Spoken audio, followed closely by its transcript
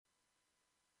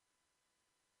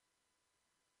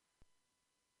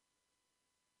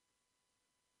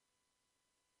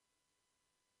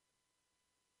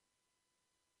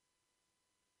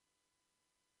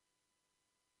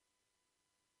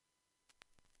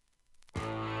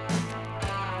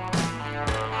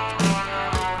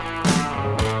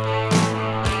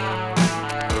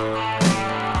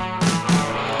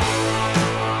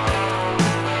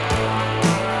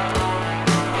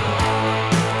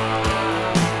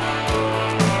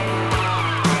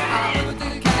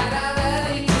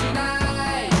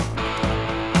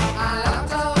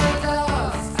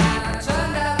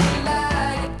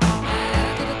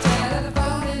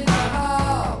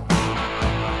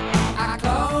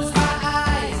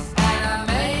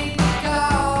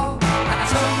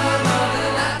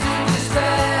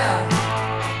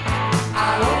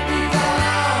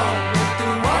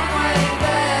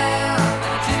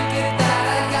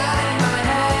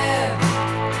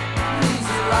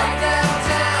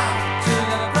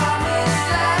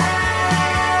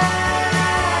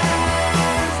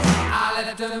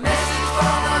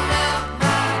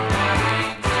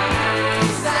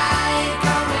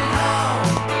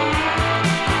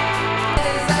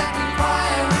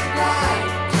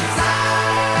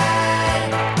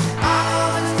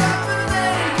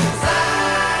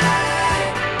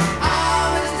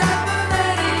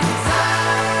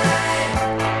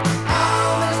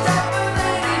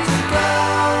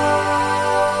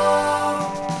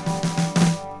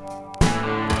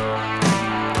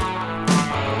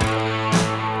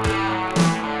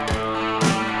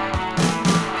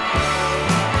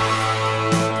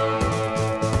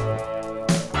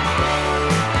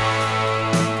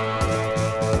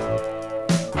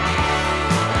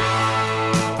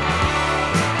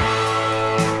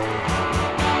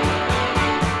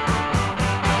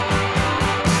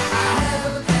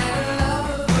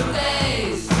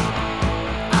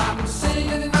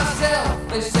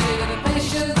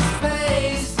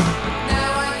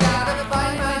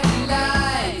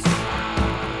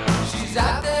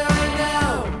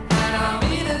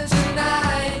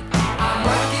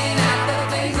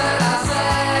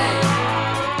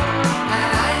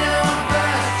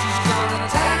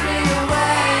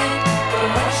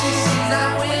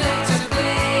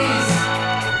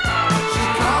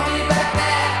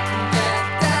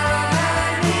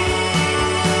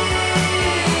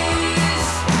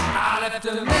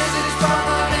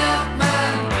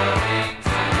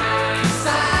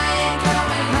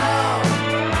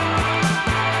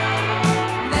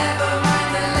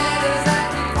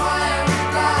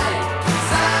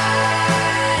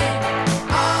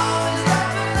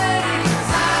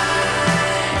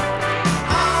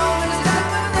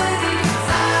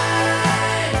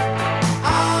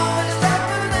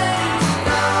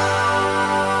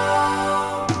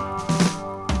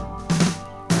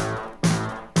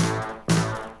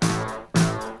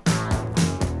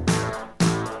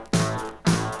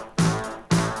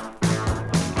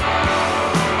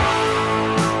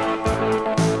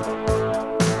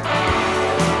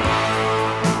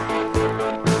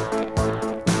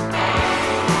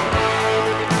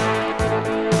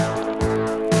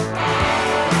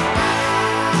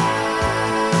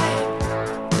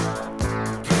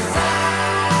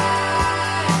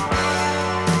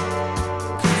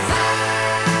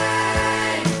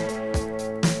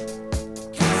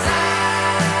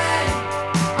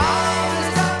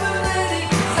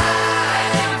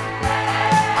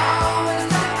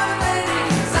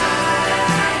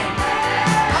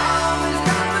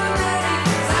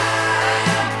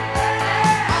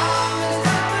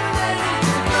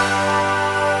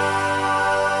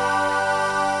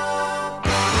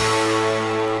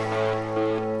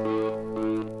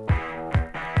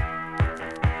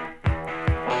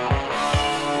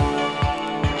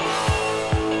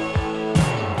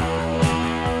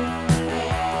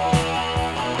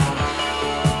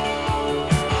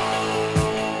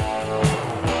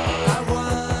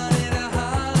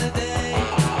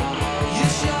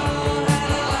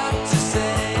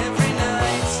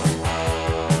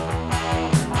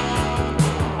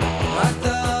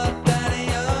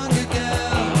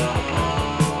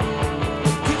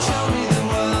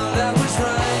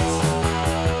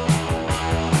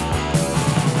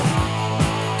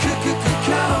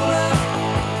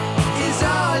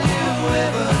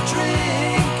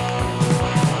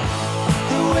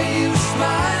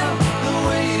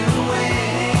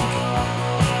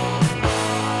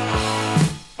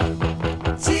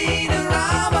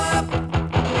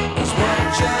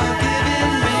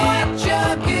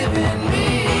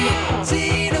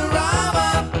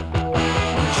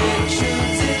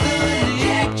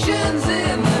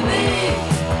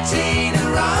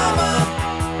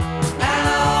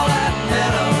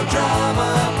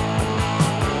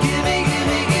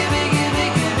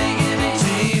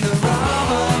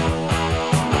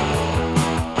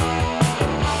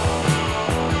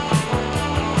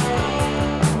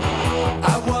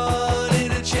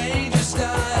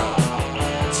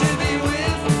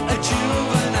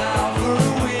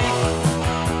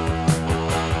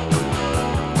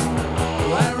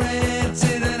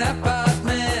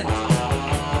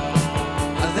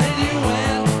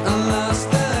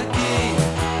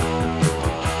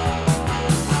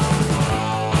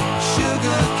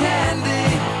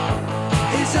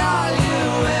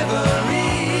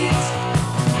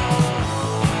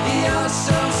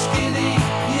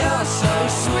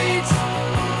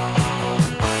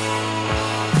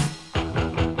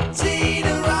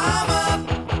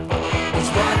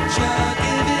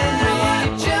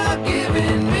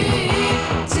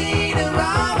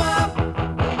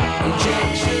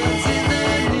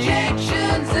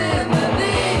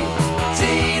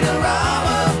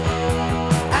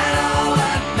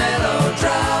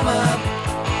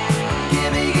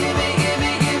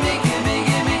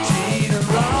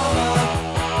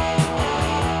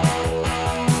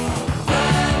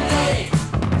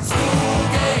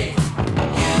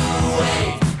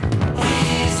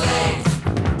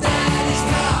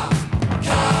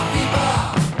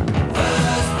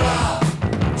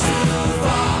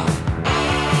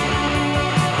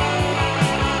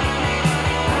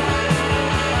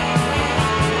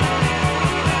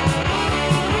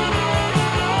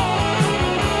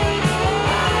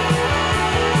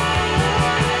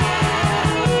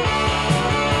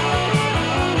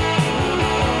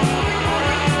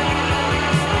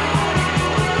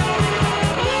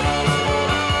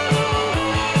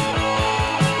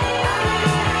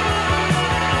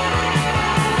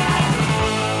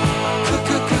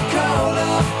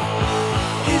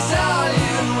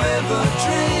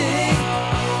drink,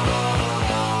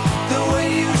 the way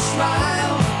you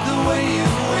smile, the way you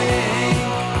wink.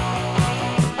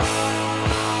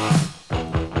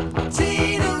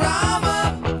 Tina-rama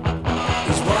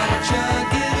is what you're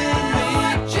giving me,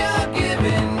 what you're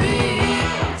giving me.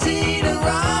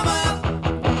 Tina-rama,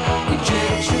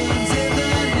 injections in the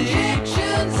knee,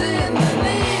 injections in the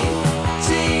knee.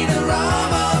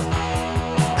 Tina-rama,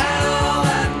 and all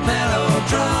that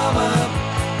melodrama.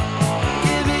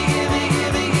 Gimme, gimme,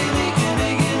 gimme, gimme, gimme,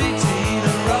 gimme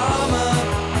Tina-rama.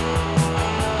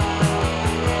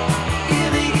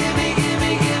 Gimme, gimme,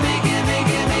 gimme, gimme, gimme,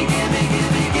 gimme, gimme,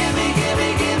 gimme, gimme, gimme,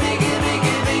 gimme, gimme,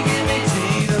 gimme, gimme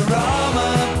Tina-rama.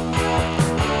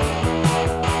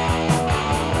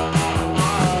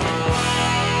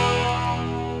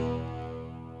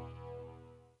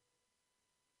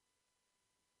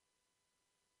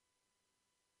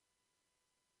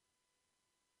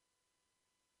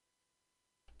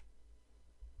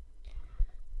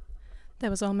 That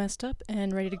was All Messed Up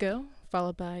and Ready to Go,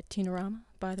 followed by Tina-rama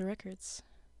by The Records.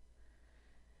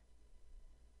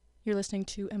 You're listening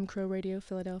to mcrowradio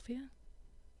Philadelphia,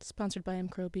 sponsored by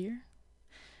mcrow Beer,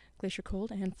 Glacier Cold,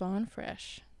 and Fawn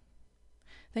Fresh.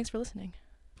 Thanks for listening.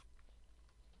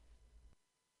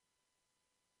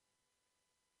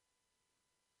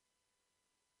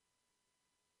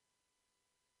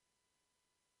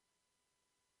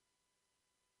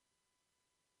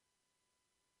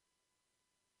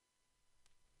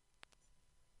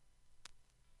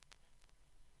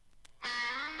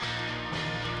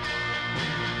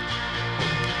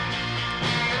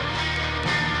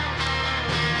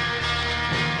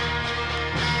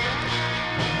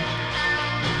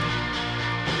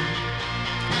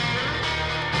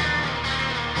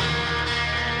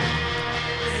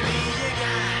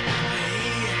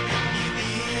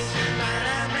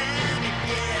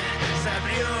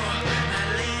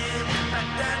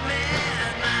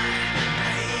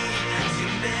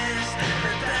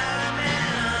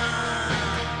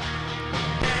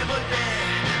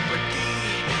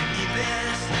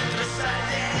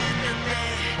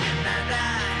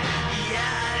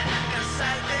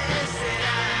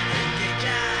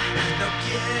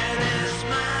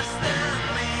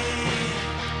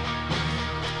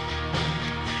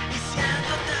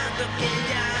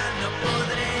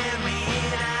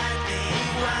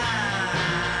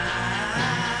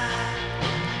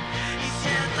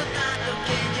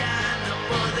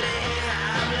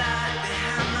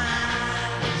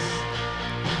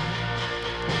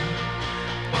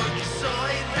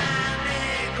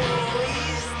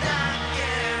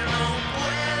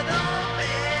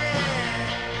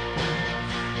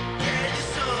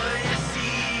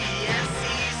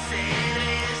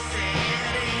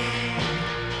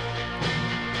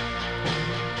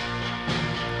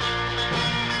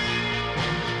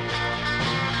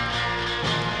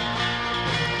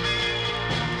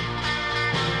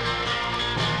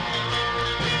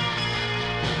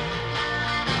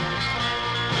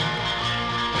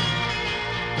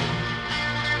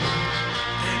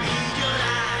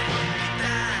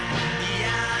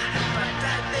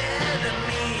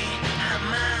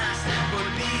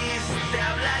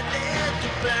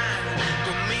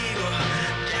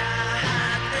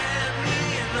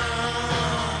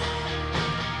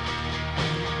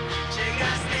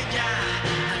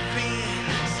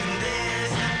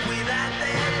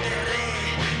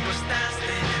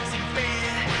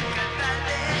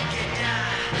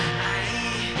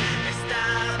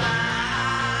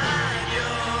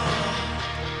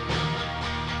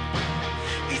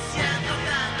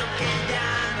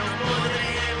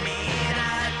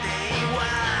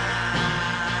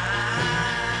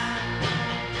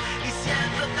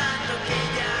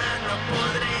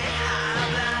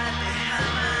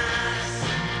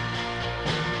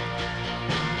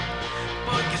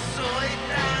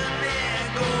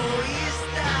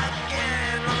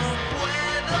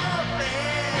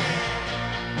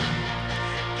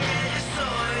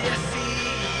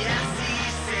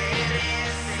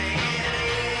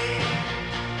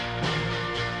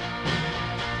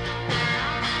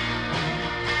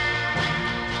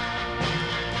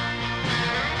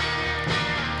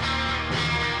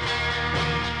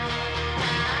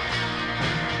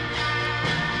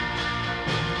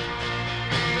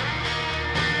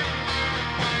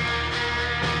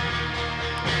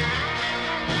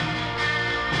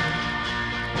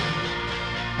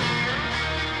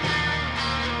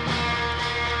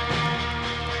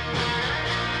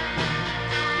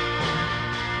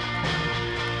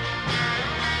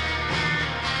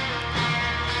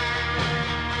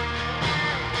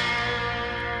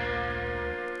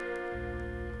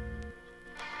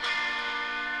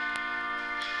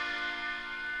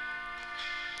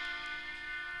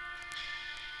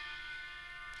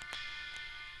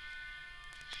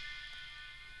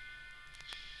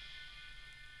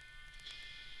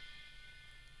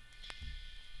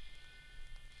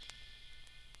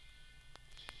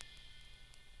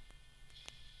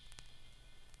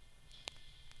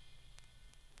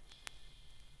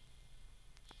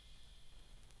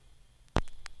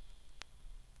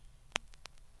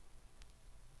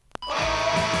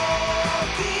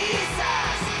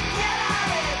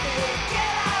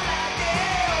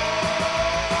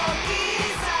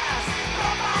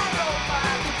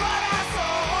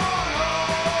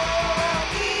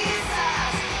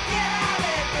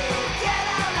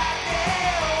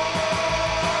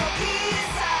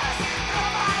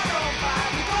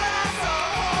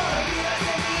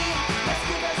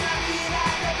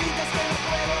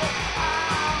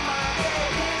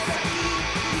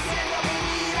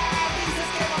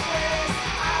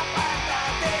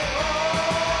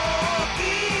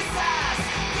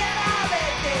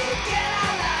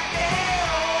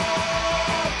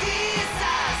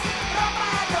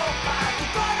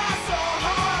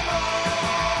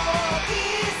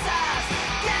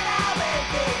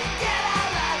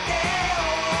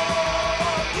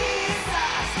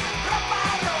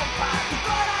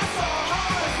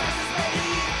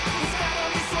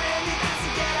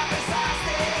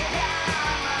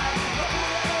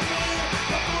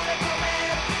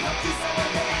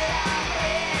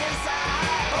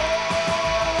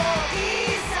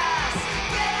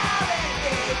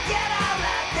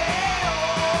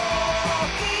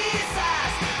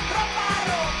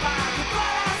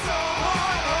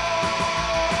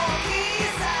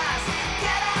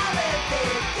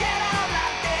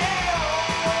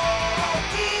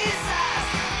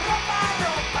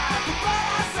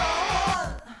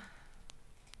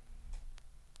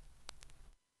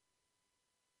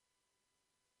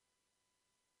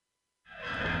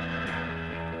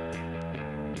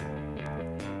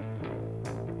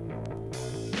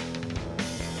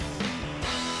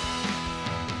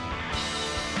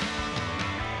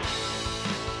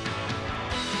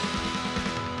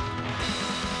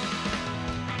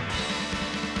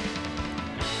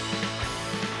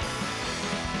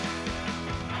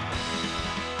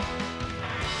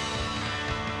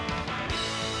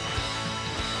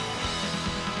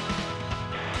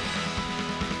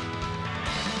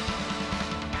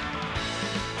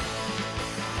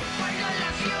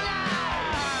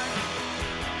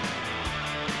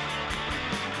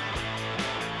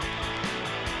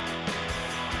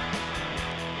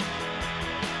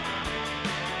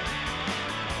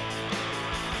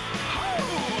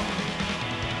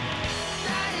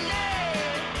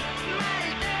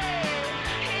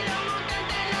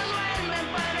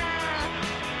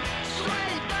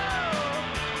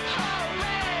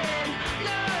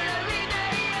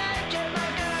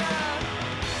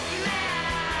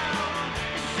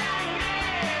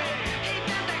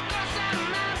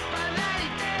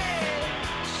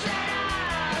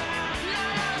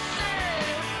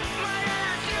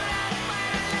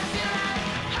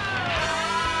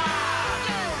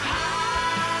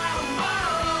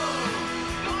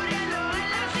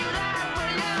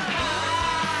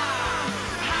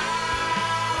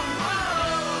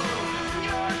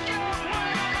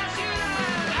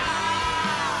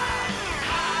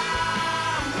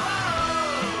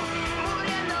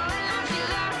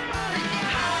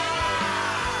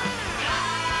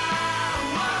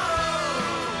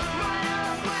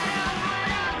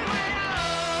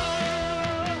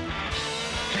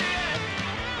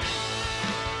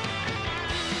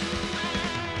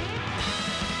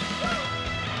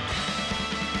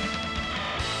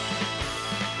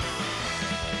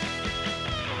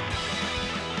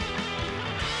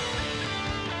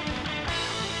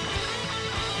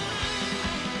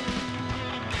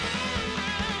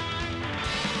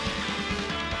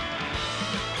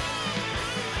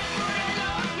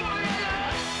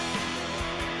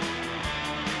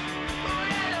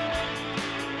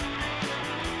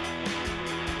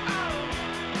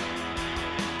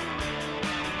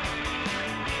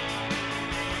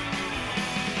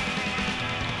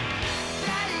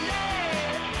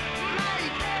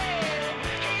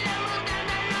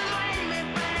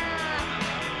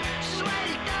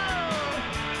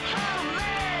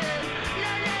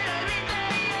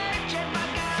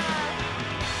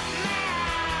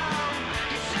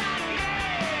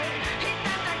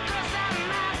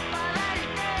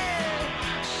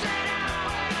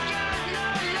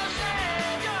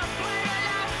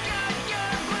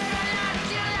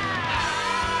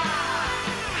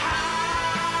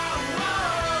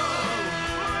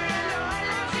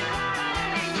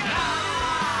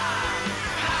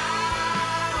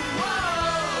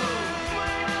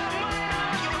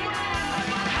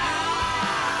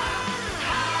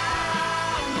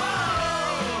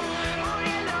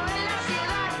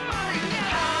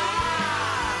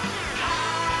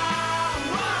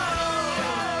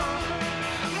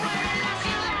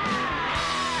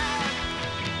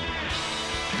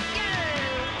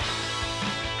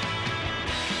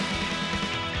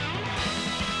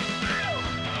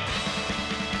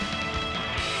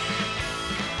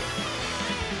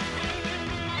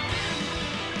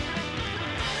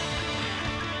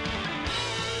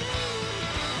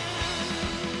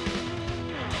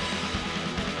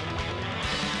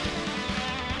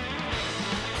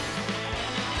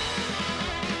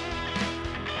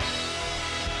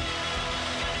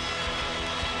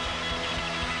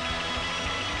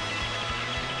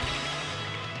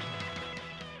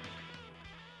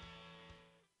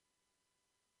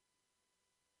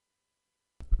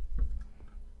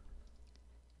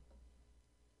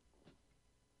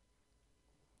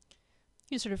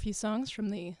 You just heard a few songs from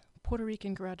the Puerto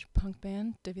Rican garage punk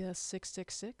band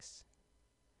WS666.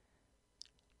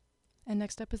 And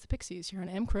next up is the Pixies here on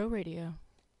mcrowradio.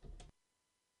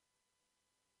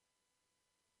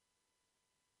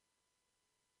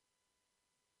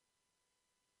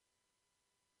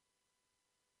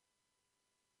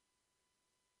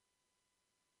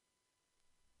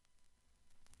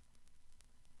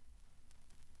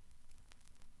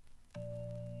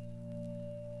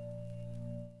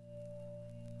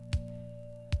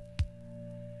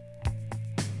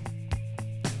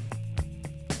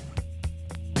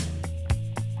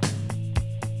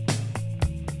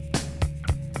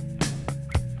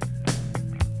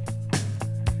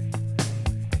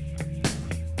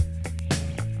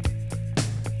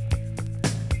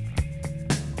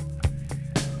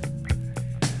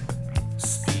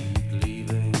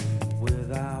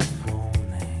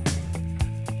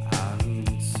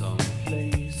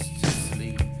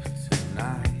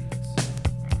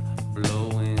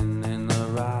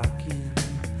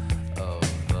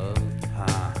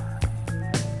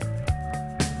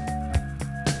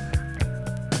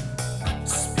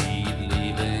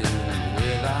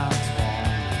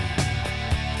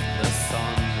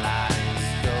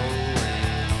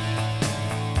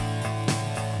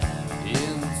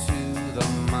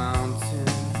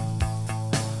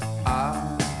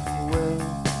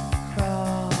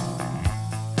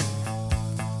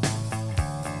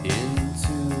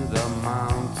 Into the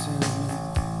mountains.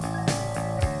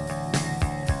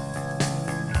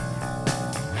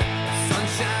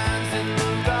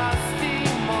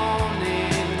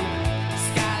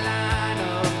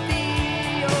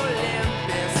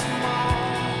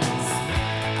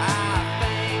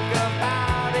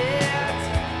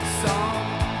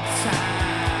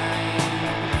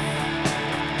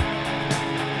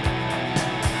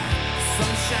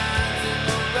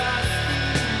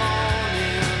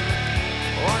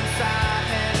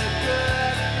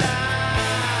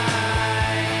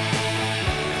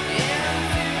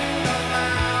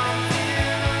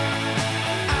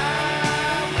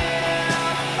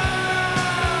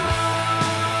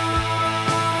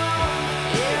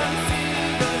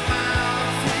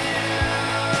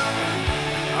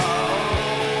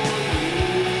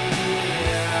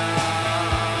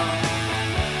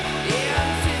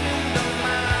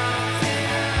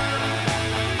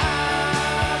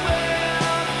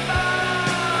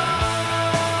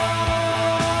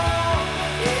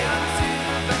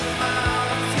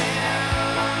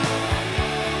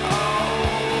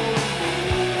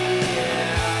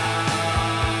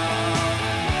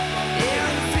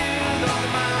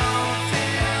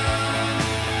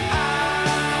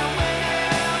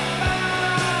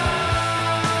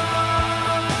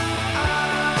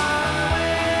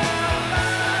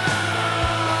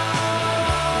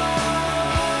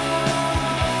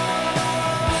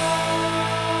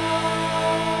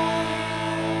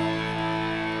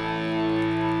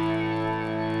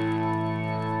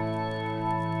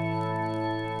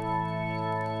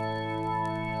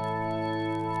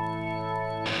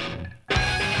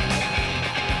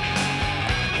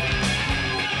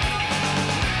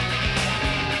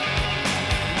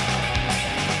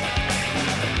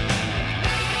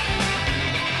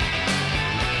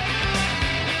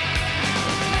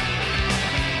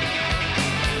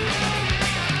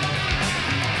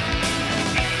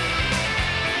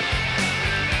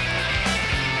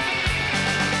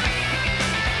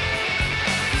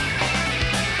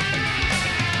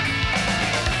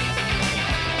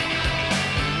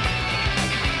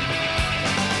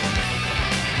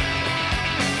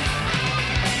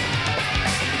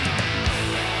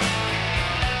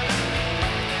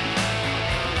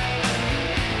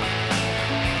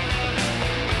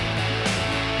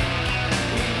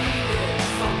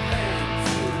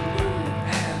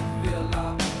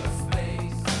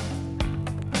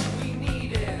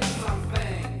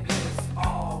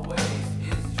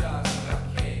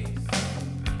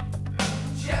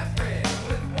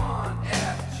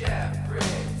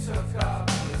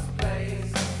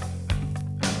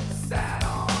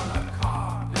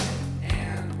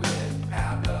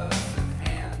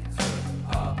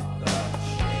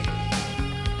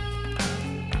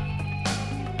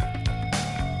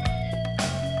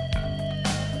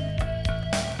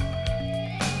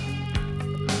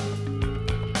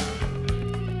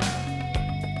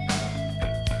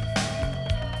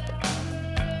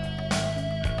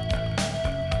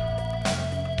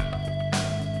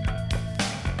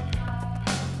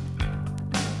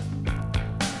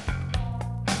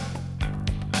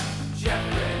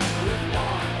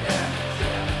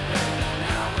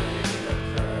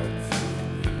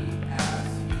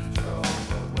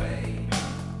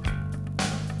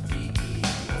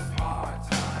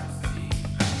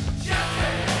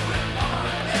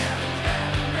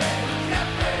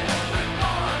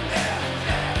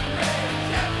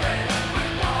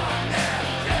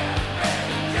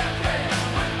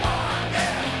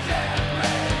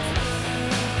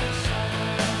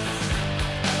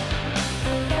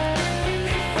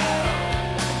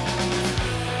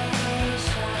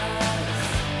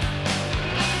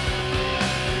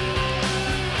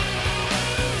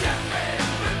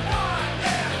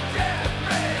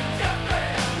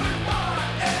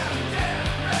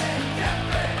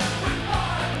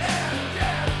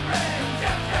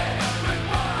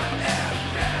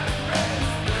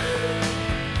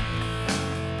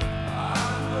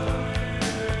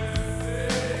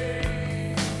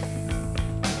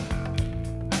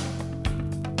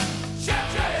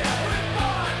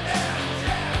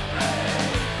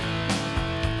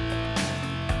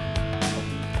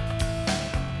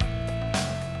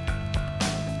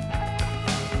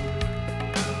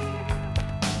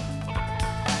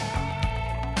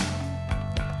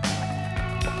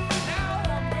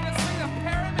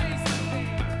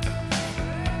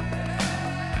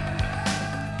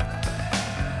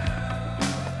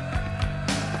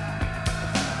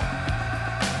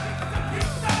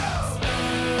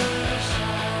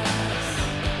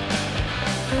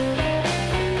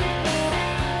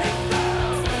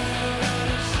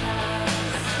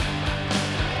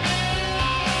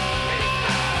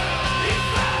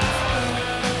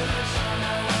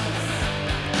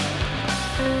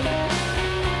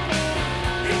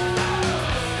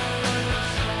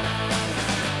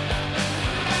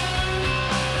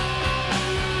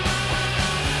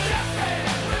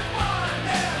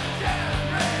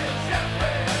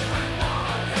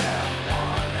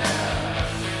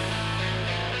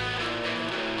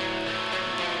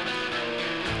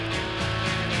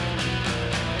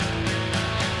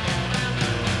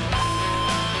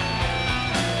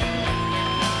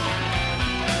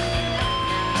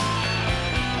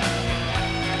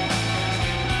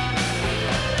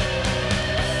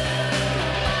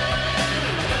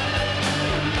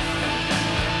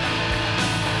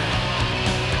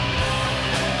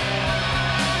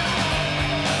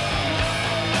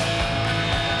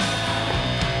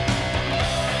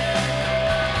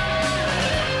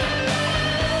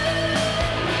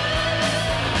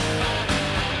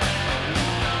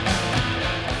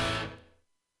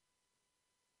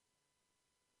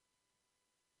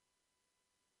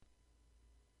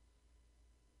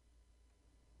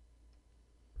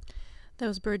 That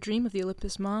was Bird Dream of the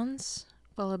Olympus Mons,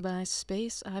 followed by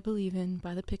Space I Believe In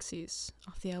by the Pixies,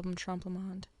 off the album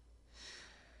Tremblement.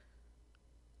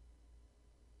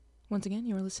 Once again,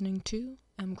 you are listening to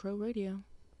mcrowradio.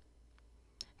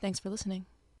 Thanks for listening.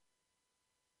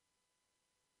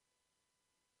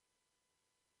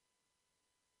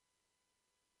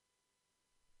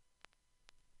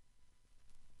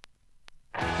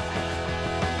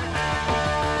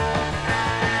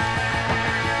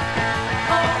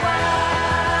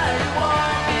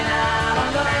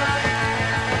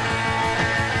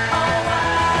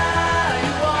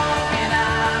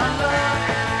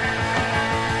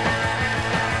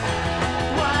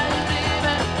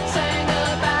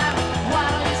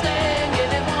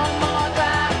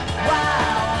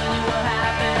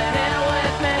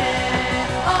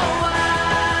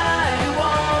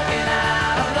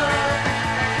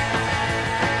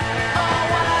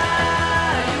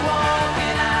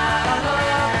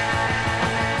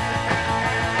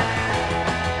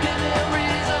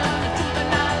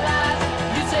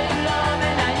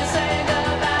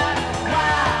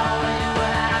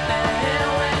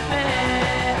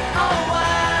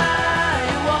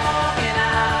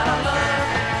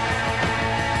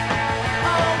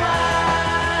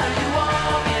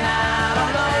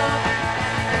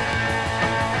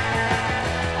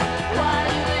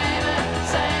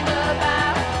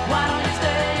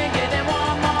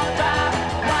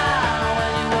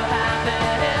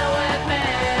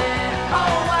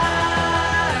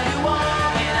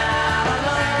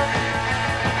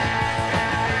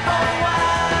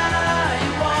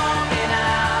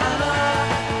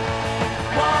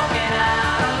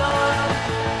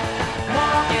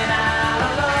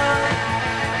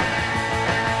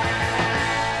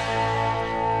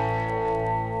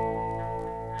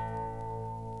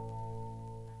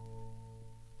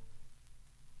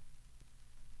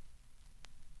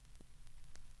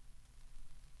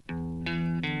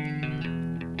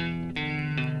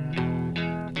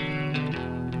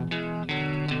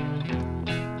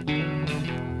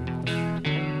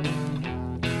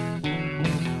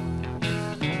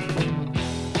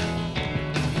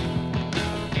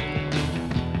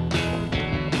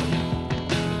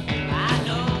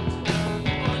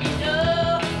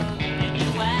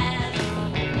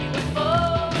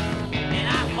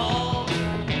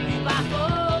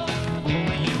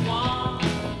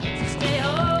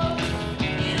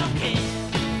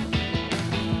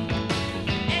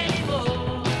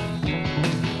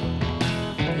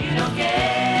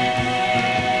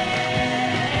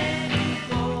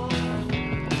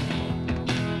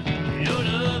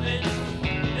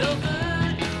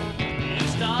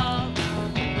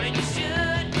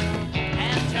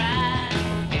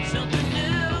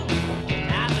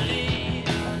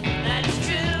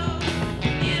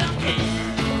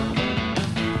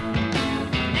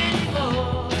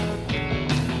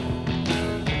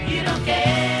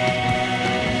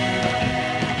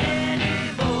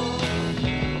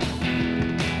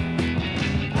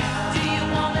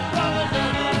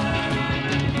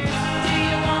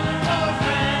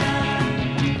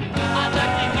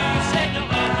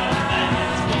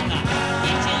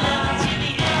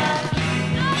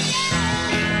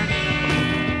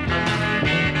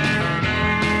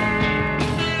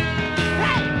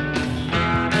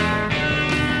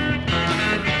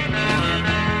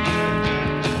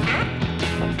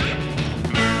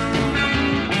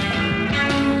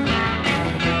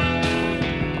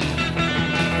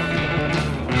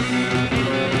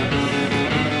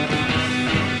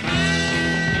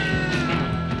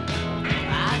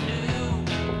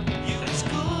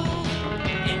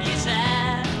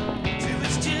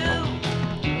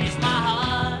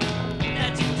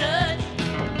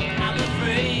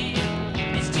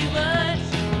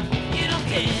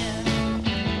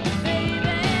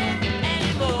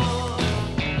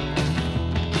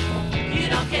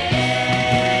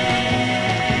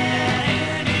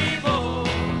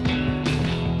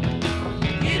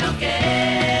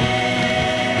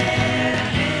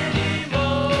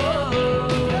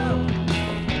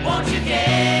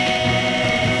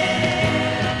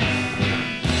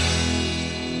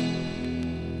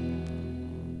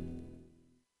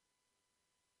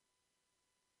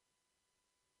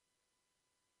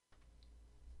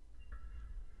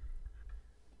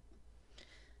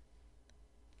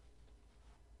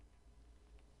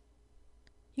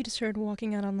 You just heard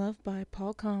Walking Out on Love by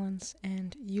Paul Collins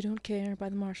and You Don't Care by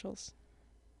the Marshalls.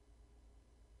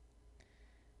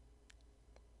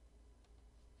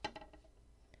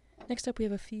 Next up we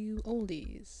have a few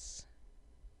oldies.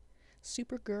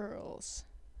 Supergirls,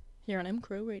 here on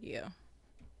mcrow Radio.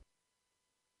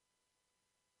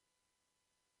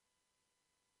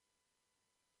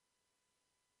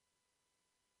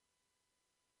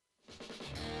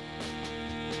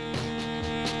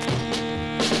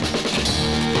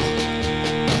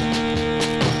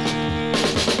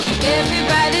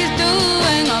 Everybody's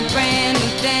doing a brand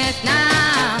new dance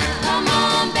now. Come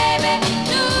on, baby,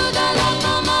 do the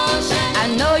locomotion. I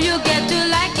know you get to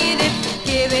like it if you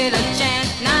give it a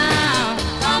chance now.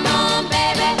 Come on,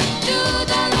 baby, do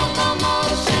the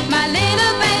locomotion. My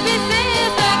little baby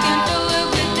sister can do it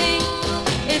with me.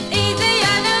 It's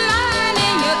easier than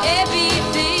learning your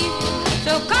ABC.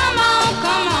 So come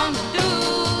on, do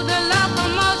the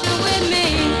locomotion with me.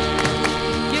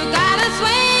 You gotta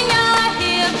swing your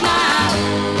hips now.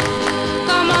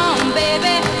 Come on,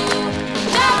 baby,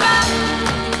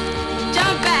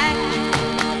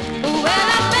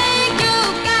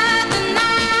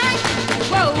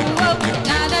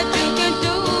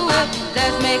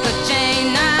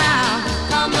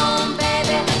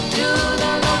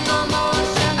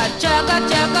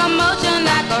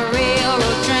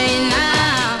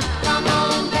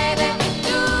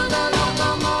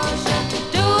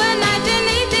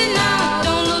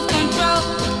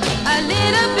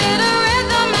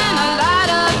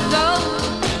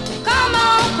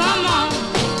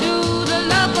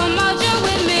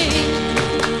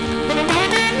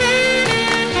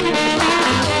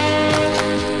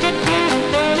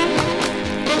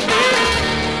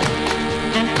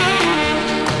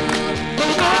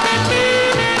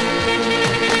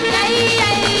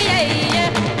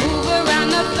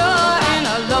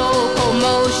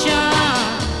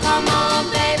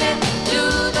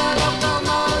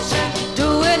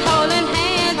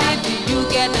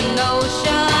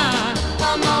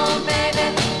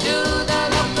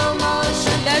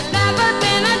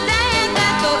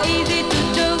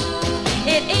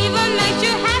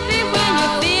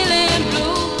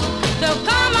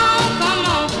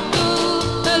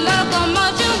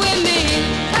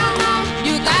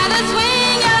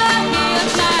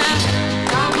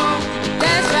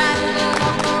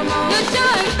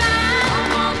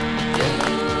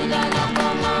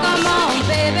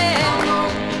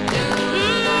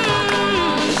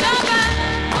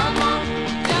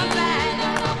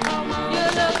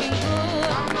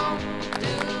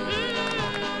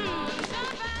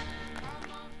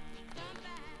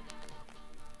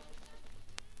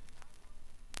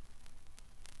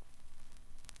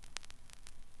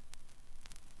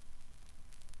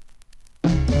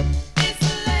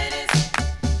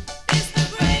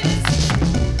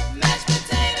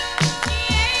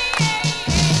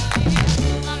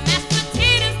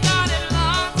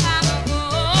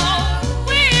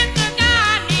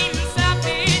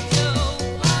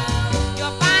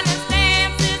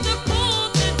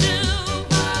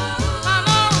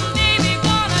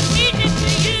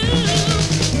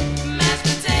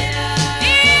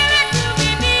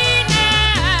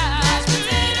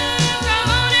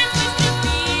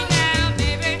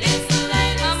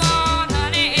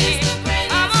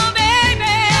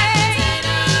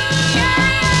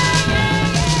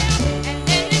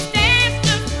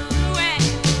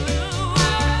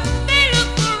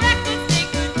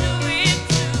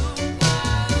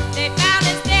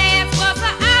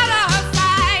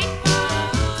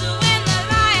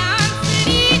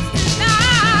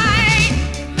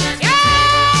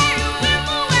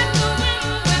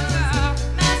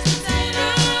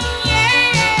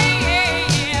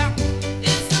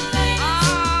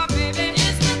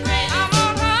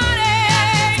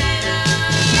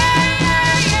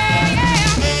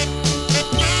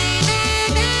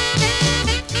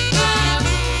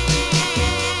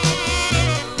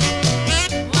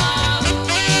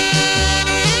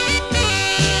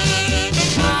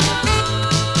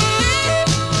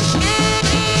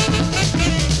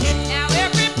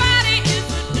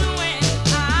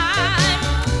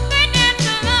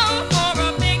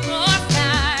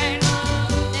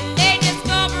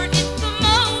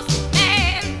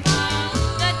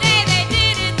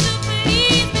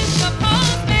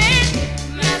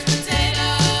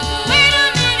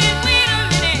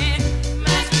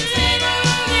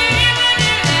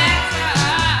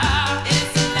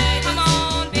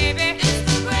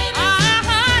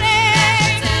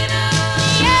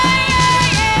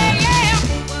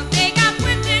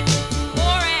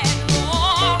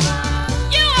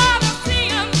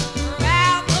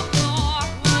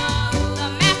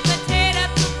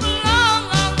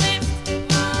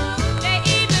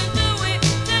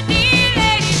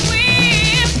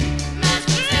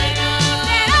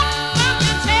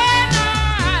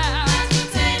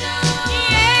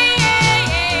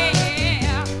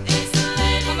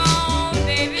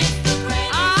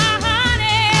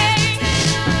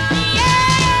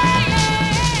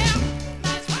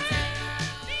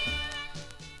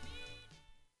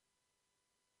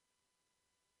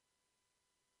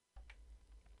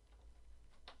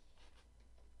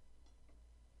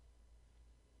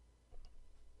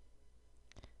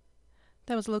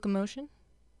 That was Locomotion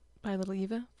by Little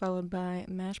Eva, followed by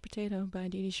Mashed Potato by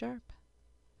Dee Dee Sharp.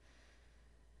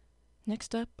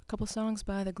 Next up, a couple songs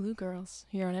by the Glue Girls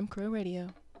here on mcrowradio.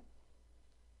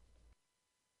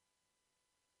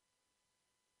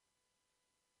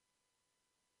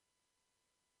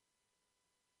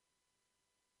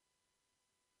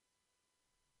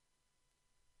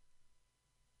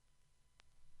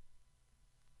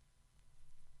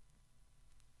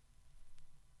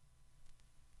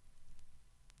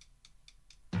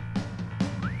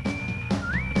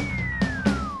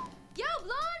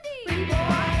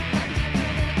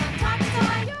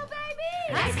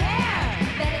 Nice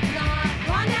hair!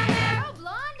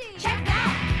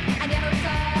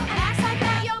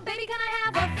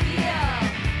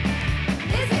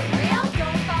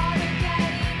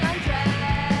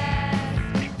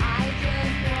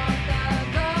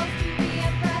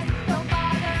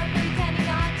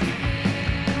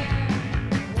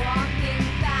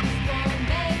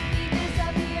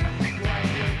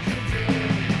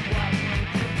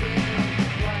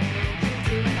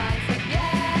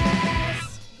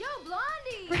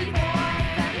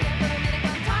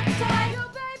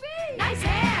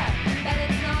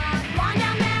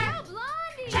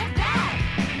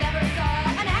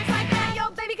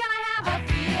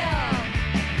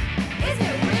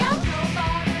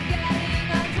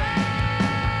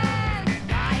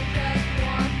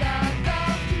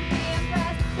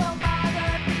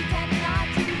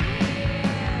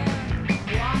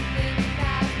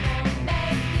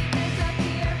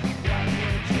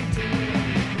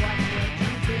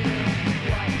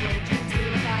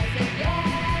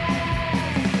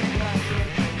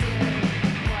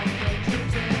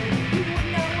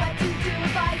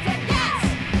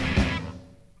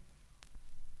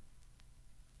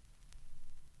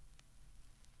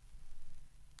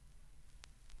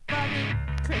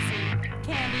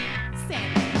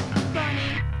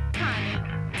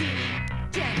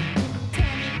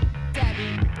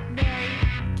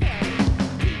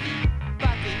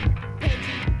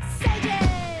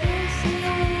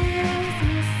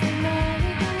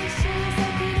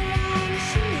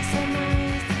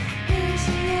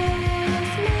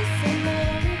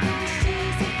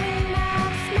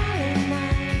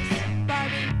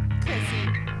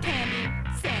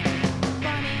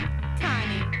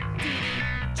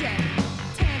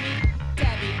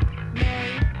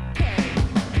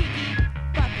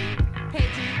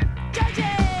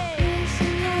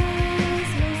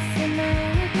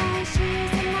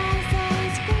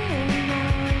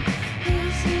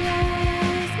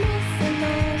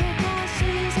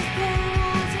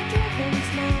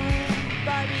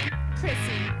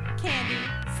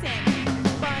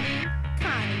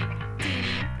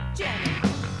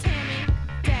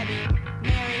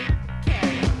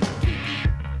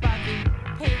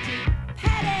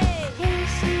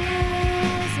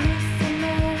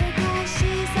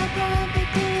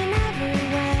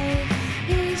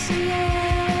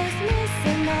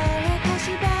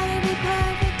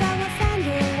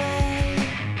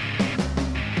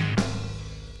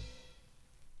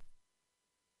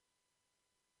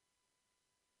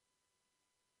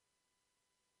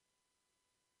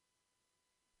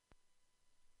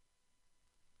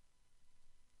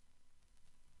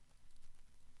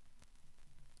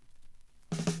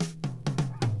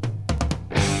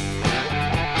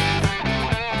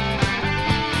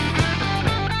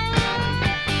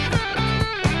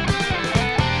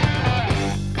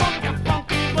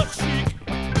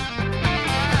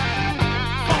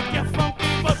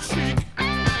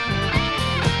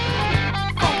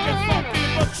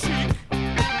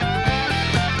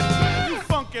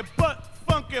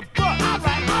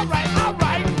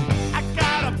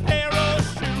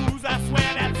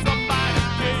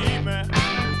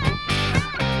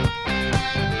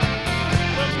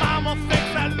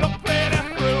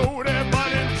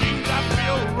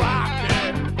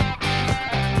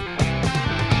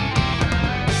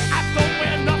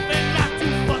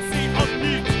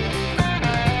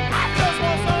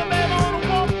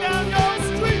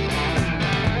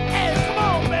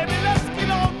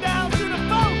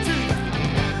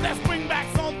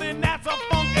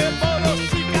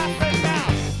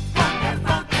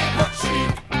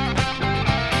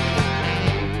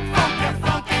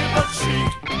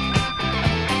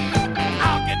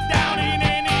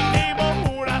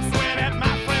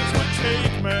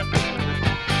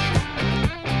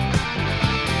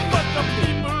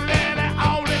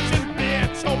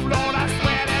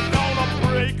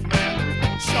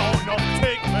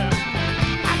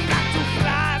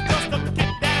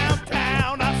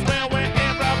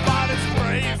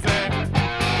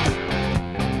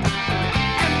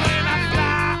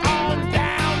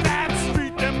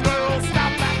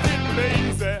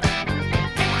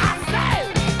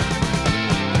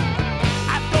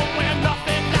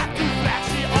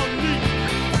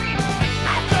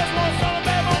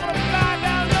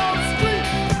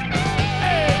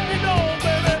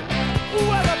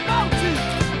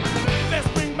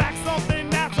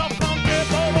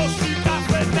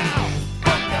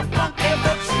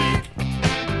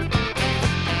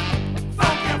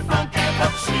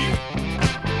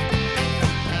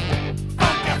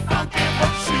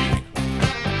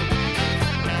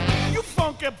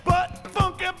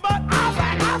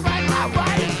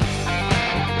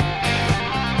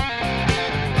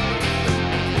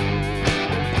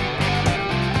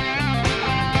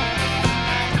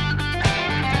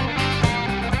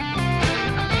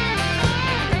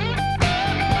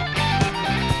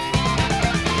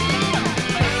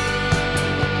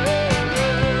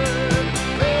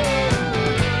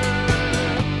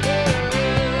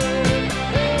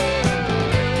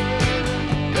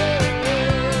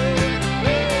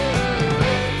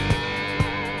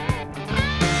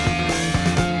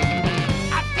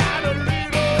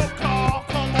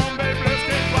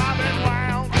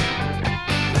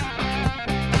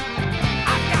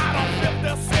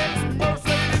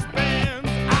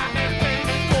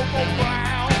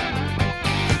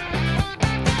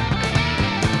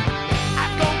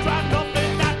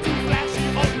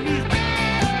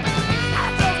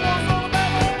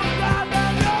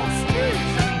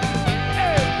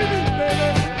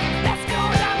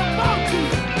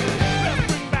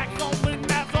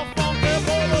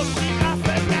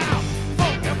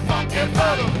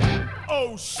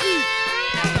 so chic.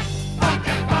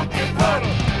 Funky, funky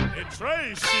butter. It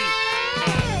trays chic.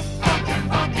 Funky,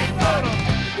 funky butter.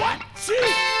 What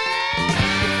chic?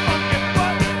 Funky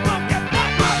butter, funky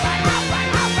butter. All right, all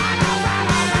right, all right, all right,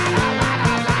 all right, all right,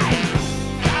 all right.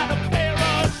 Got a pair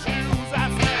of shoes I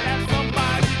said that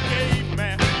somebody gave me.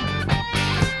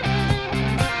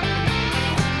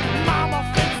 Mama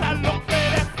thinks I look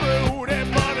pretty fruity,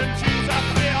 but in jeans I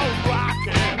feel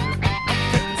rockin'. I'm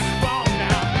getting strong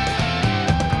now.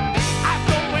 I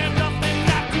don't wear nothing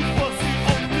not too fussy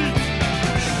or neat.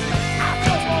 I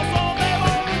just want some that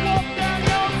wanna walk down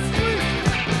your street.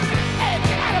 Hey,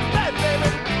 get out of bed, baby.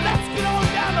 Let's get on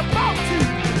down the bounty.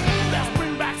 Let's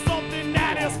bring back something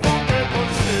that is funky but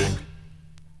chic.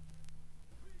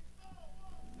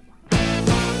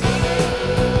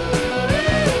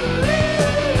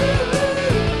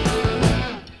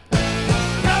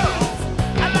 Girls,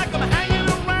 I like 'em hanging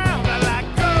around. I like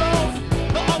girls,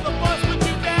 the other boys put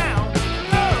you down.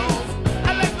 Girls,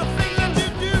 I like the things that you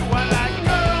do. I like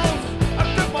girls, I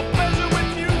get my pleasure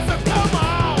with you. So come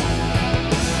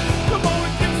on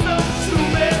and give some to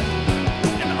me.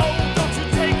 And oh, don't you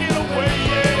take it away,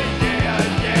 yeah, yeah,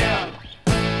 yeah.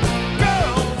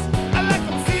 Girls, I like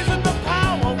 'em seizing the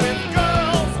power with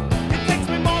girls. It takes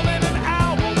me more than an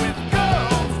hour with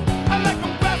girls. I like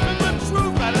 'em grasping the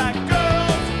truth. I like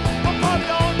girls. My party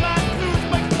all night cruise,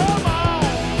 but come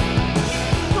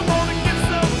on and give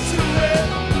some to me.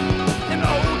 And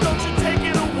oh, don't you take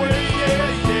it away, yeah,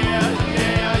 yeah,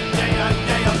 yeah, yeah,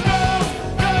 yeah. Girls,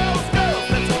 girls, girls,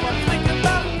 that's all I'm thinking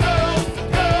about. Girls,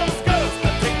 girls, girls,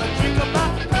 I take a drink of my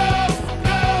girls,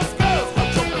 girls, girls, I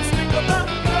jump and stick of my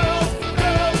girls,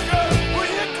 girls, girls. Well,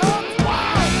 here comes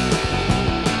wild.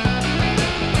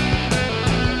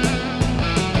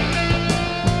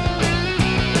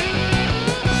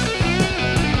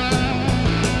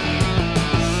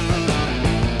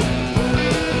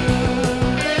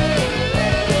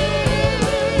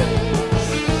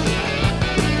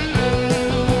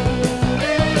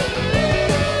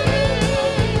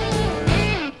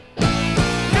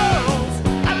 Girls,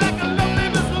 I like a love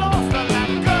that's lost. I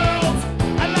like girls,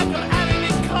 I like 'em at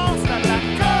any cost. I like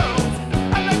girls,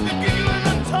 I like to give you in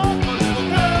the talk, a little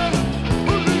girl,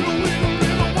 a little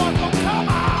one. So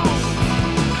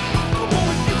come on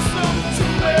and give some to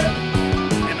me.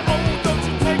 And oh, don't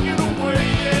you take it away,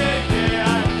 yeah,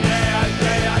 yeah, yeah,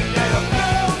 yeah, yeah.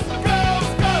 Girls, girls,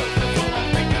 girls, that's all I'm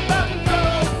thinking about.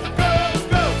 Girls, girls,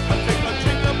 girls, I take a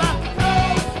drink of my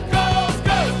girls, girls,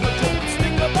 girls, I jump and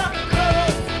stick of my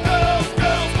girls, girls,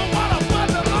 girls. But what a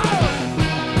wonderland!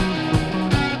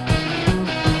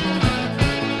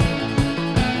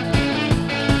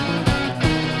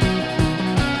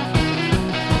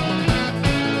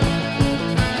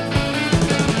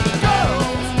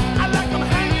 Girls, I like 'em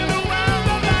hanging around.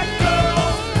 I like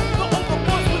girls, the older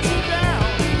boys put you down.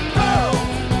 Girls,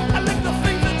 I like the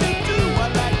things that you do. I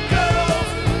like girls,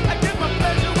 I get my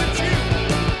pleasure with you.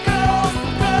 Girls,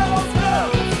 girls,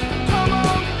 girls, come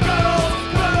on, girls,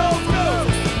 girls,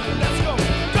 girls, let's go.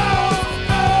 Girls,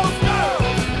 girls,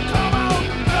 girls, come on,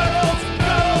 girls,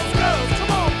 girls, girls,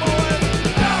 come on, boys.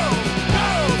 Girls,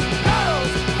 girls,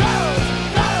 girls, girls,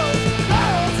 girls,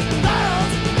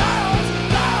 girls, girls,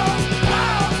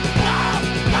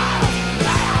 girls,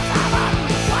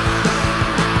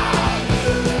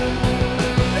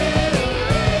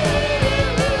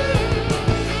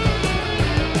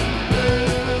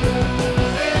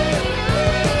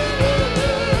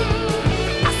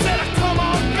 I said, come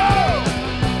on, girl.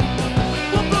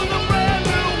 We'll build a brand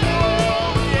new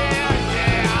world. Yeah,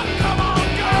 yeah. Come on,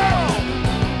 girl.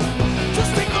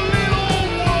 Just take a little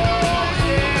whirl.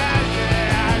 Yeah,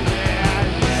 yeah, yeah,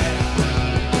 yeah.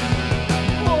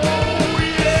 Oh,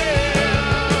 yeah.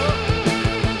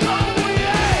 Oh,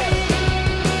 yeah.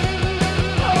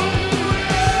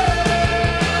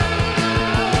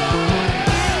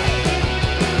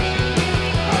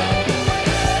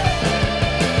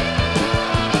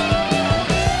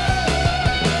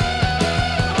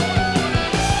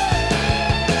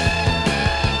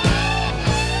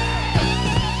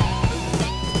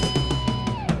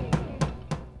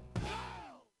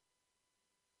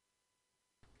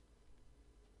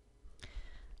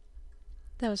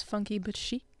 That was Funky But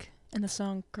Chic and the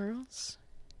song Girls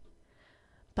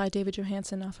by David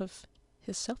Johansen off of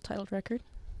his self-titled record.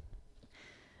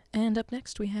 And up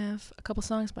next we have a couple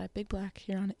songs by Big Black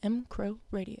here on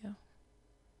mcrowradio.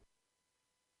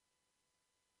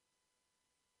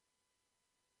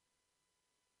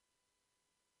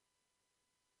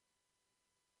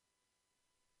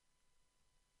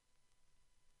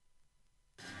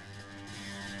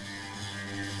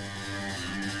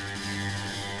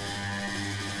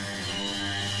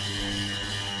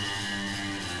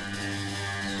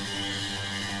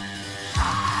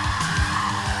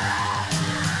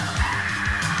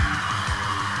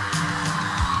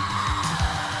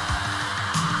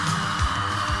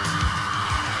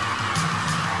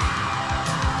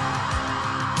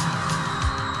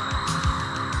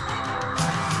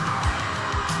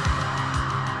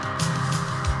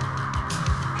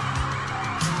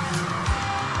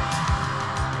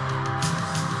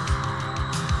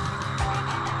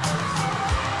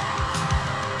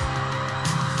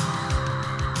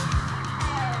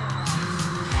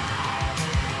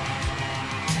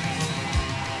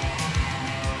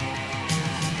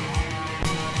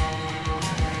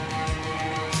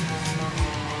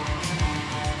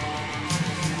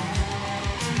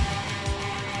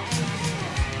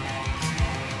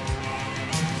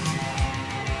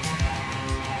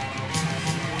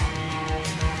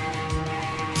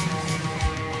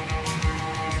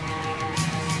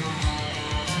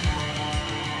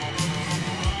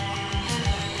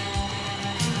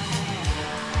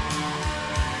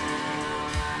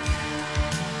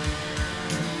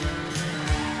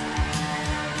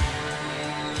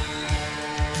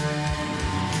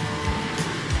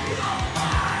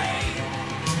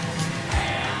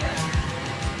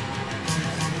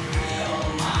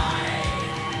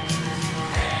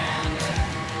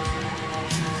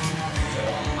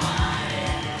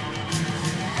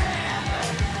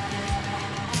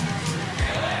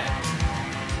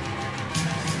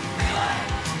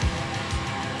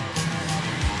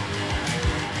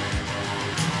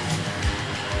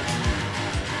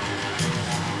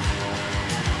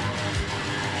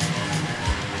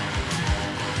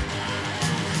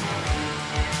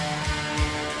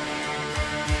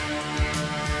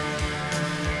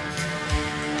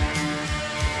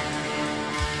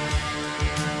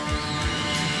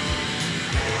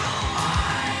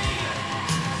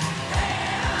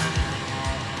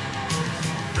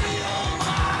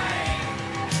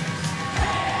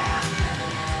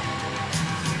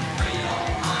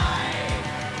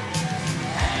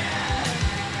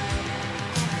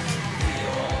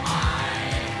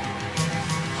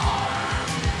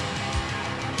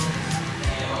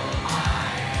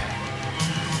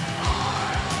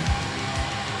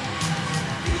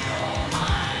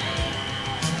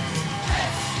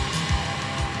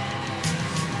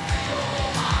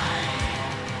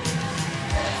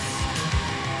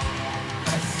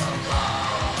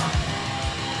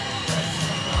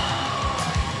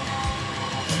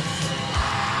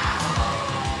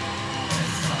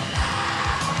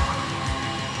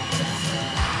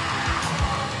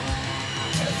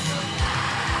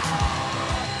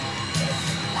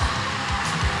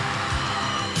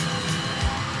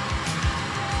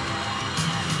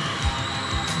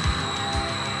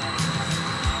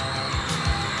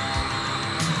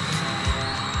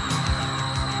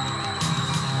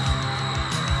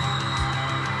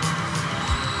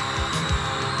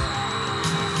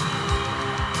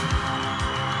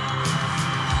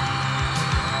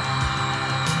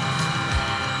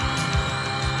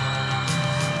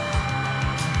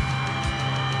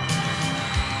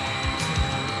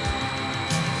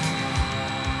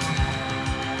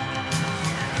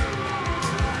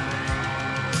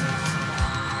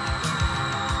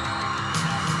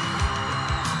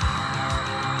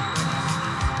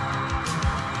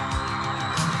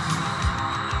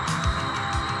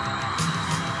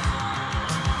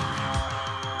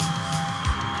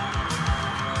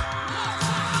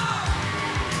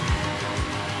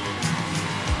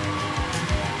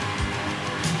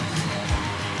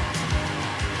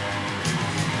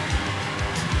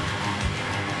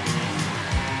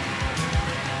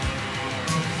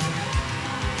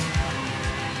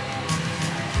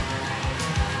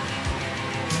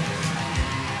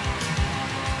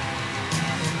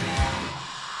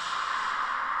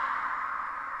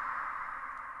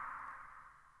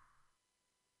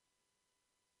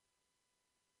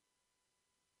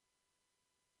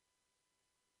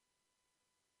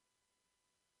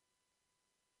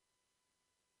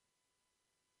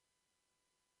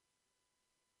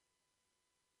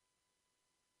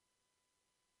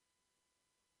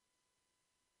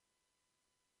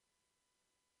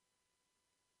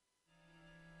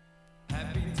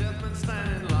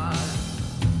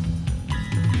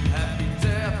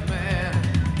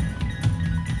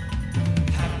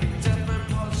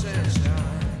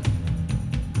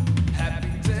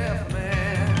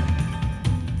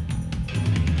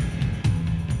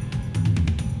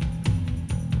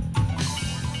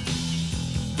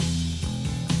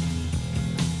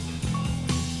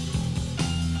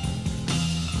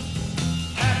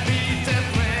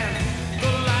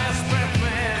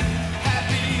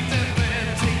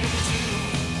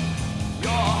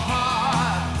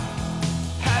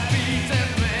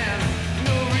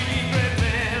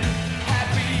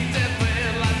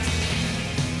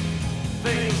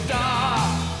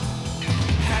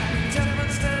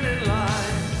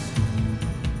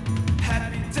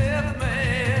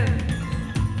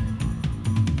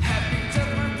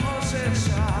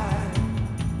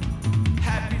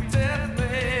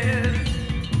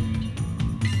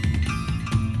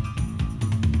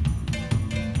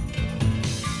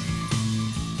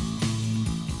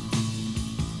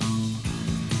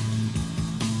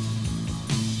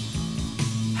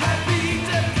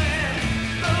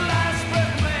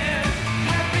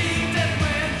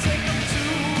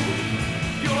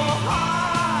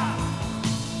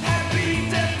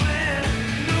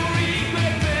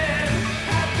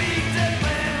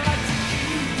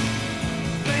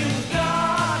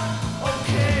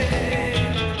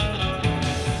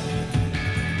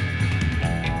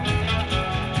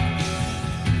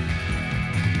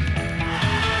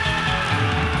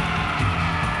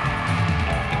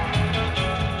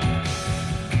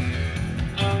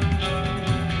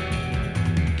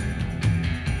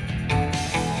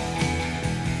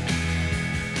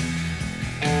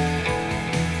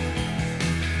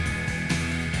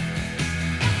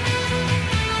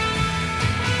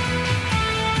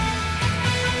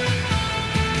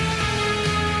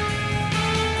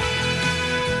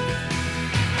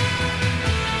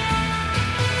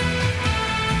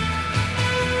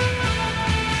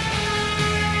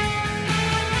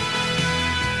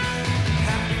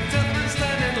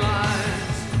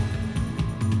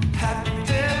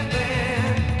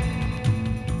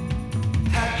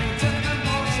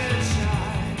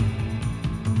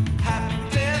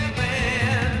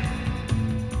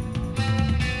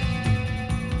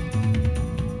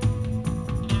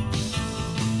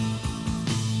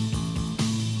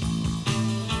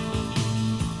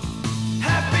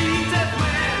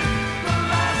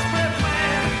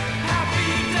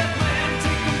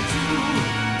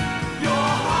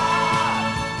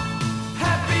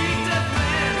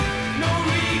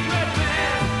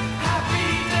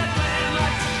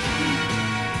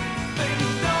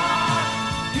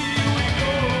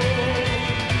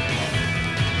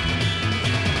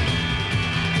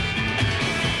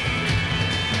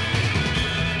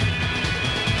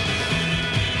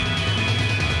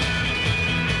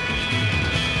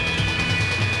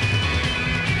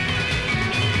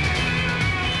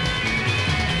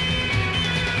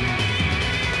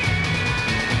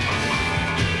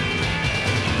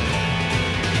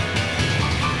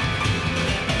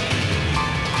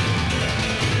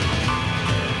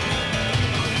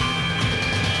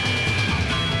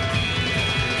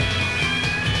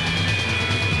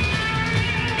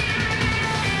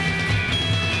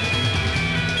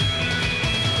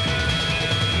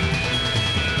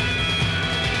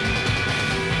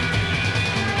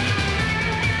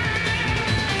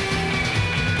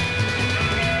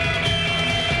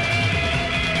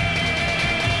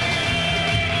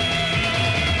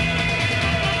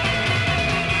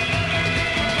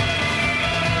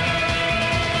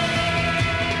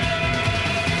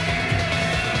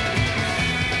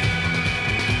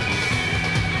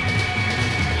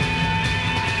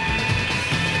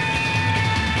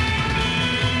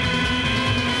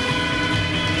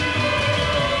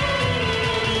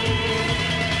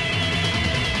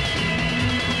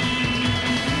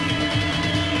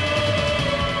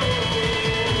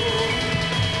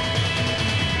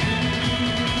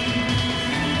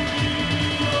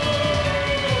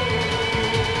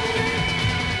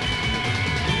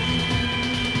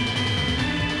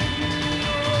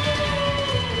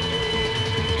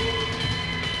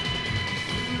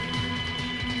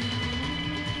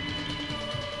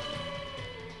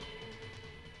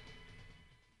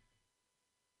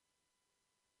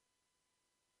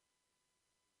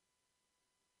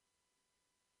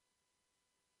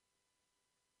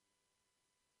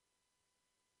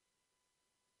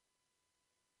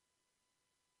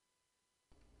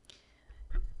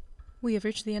 We have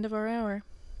reached the end of our hour.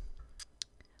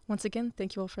 Once again,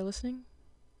 thank you all for listening.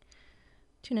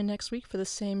 Tune in next week for the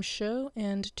same show,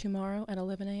 and tomorrow at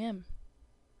 11 a.m.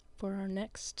 for our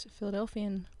next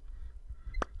Philadelphian.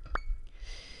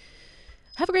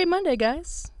 Have a great Monday,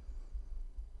 guys.